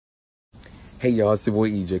Hey y'all, it's your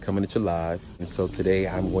boy EJ coming at you live. And so today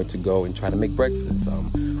I'm going to go and try to make breakfast.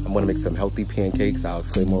 I'm gonna make some healthy pancakes. I'll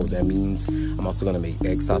explain more what that means. I'm also gonna make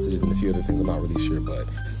egg sausages and a few other things I'm not really sure, but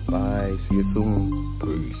bye, see you soon.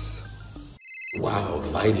 Peace. Wow,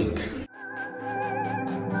 the lighting.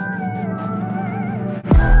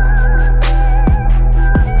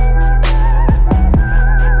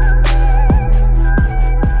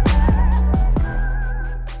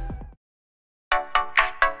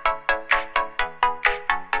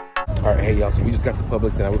 All right, hey y'all, so we just got to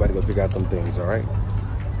Publix and everybody go figure out some things, all right?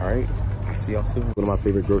 All right, I'll see y'all soon. One of my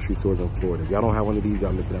favorite grocery stores in Florida. If y'all don't have one of these,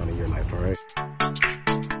 y'all missing out on your life, all right?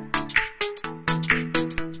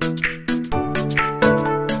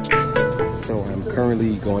 So I'm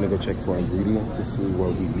currently going to go check for ingredients to see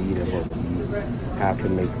what we need and what we have to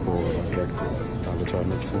make for breakfast. I'll let y'all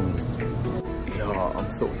know soon. Y'all, I'm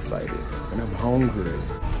so excited and I'm hungry.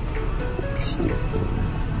 Shit.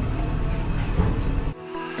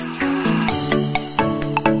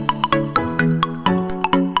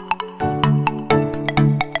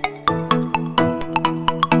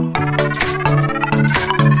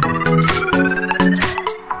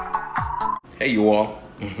 Hey, you all.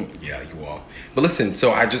 Yeah, you all. But listen,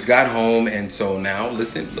 so I just got home, and so now,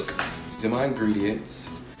 listen, look, these are my ingredients.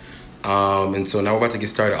 And so now we're about to get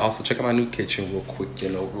started. Also, check out my new kitchen real quick,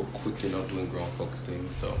 doing grown folks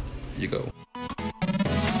things. So, here you go.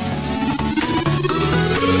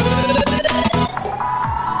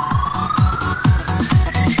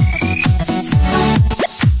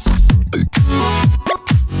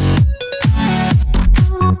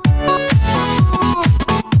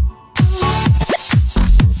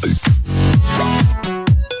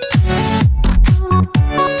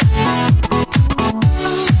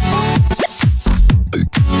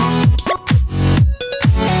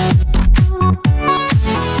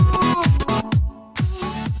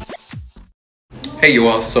 Hey you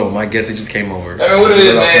all, so my guest, it just came over. Hey man, what it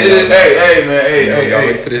is, man? Hey man, hey. Y'all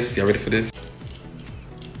ready for this? Y'all ready for this?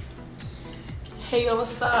 Hey yo,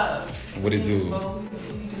 what's up? What it do?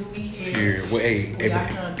 Here, what? Hey,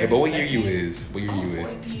 but what year you is? What year you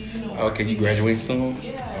is? Okay, you graduating soon?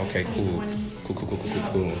 Okay, cool.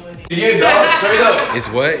 Yeah, dog, straight up. It's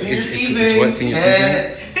what? It's what? Senior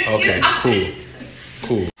season? Okay, cool.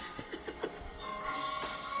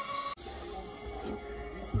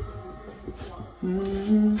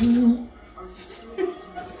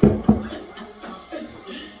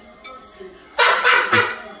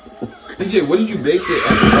 DJ, what did you base it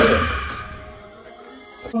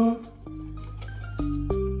on?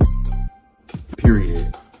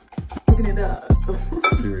 Period. Looking it up.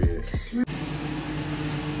 Period.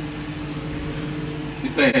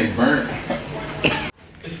 This thing is burnt.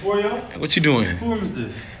 It's for y'all? What you doing? Who is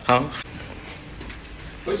this? Huh?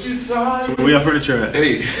 What you saw? So where y'all furniture at?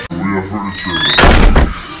 Hey.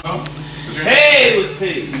 Hey, it was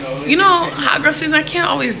paid. You know, hot girl season, I can't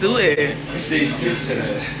always do it.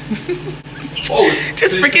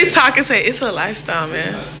 Just freaking talk and say it's a lifestyle,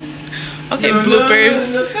 man. Okay,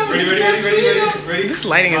 bloopers. Ready? This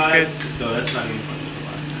lighting is good. No, that's not even funny.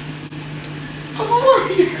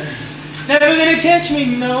 Never gonna catch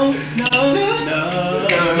me, no. Never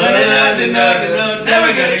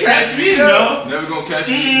gonna catch me, no. Never gonna catch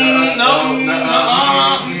me, No.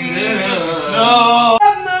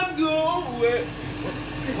 I'm not going.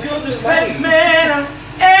 You're the best man I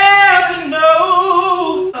ever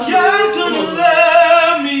know. You're gonna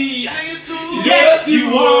love me. Yes,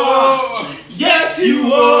 you are. Yes,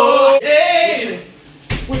 you are. Hey,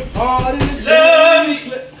 with all this love me.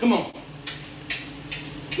 Come on.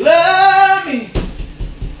 Love me.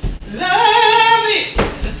 Love me.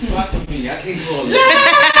 That's too hot for me. I can't go all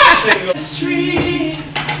The street.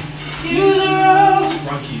 You the rose.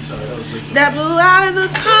 Wrong key, sorry. That was way too That blew out of the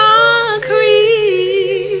concrete,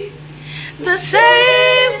 the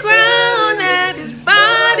same ground that his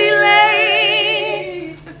body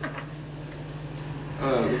lay.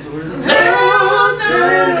 What's the word?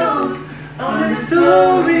 Riddles on the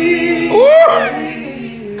story.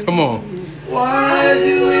 Come on. Why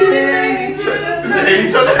do we hate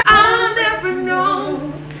each other? I'll never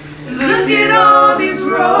know. Look at all these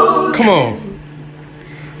roads. Come on.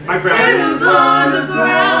 Riddles on the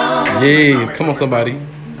ground. Yes, come on somebody.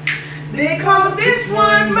 They call this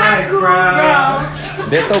one my ground.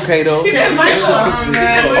 That's okay though.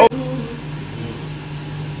 Oh.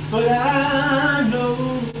 But I know.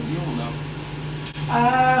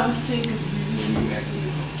 I'll think of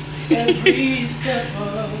you every step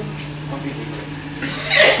of.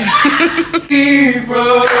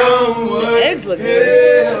 The eggs look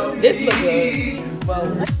good. This look good. Well,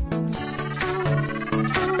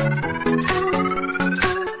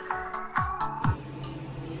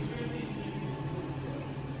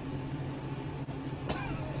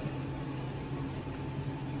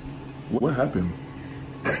 What happened?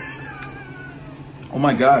 Oh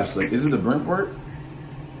my gosh, like, is it the burnt part?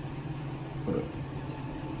 Hold up.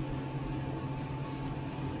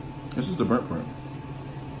 This is the burnt part.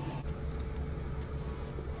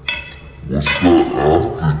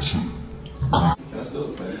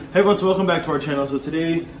 Hey everyone, so welcome back to our channel. So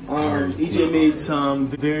today, EJ made some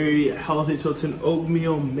very healthy, so it's an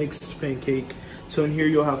oatmeal mixed pancake. So in here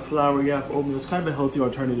you'll have flour, you have oatmeal. It's kind of a healthy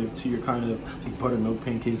alternative to your kind of like buttermilk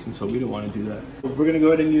pancakes, and so we don't want to do that. We're gonna go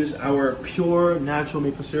ahead and use our pure natural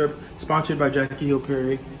maple syrup, sponsored by Jackie Hill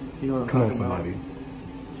Perry. You know what I'm talking about.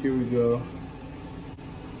 Here we go.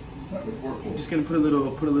 Just gonna put a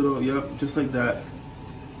little, yep, just like that.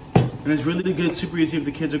 And it's really good, super easy if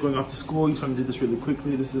the kids are going off to school. You just want to do this really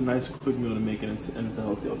quickly. This is a nice, quick meal to make, and it's a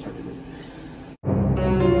healthy alternative.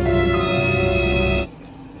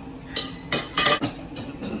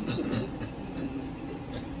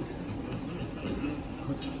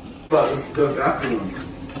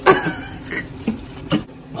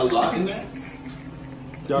 A lot in that?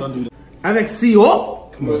 Y'all don't do that.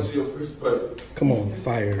 Alexio! Come on. Your first bite. Come on,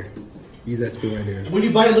 fire. Use that spoon right there. When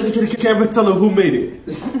you bite it, look into the camera and tell them who made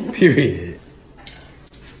it. Period.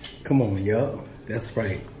 Come on, yo. That's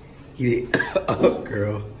right. Eat it up,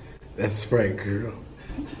 girl. That's right, girl.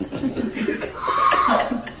 Look at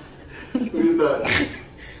that.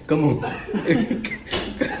 Come on.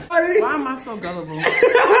 Why am I so gullible? This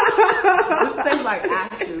tastes like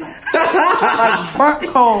ashes. Like burnt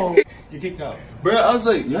coal. You kicked out. Bro, I was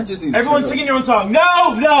like, y'all just need Everyone singing your own song.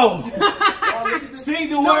 No, no! Sing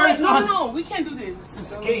the words. No, we can't do this.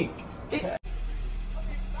 Escape.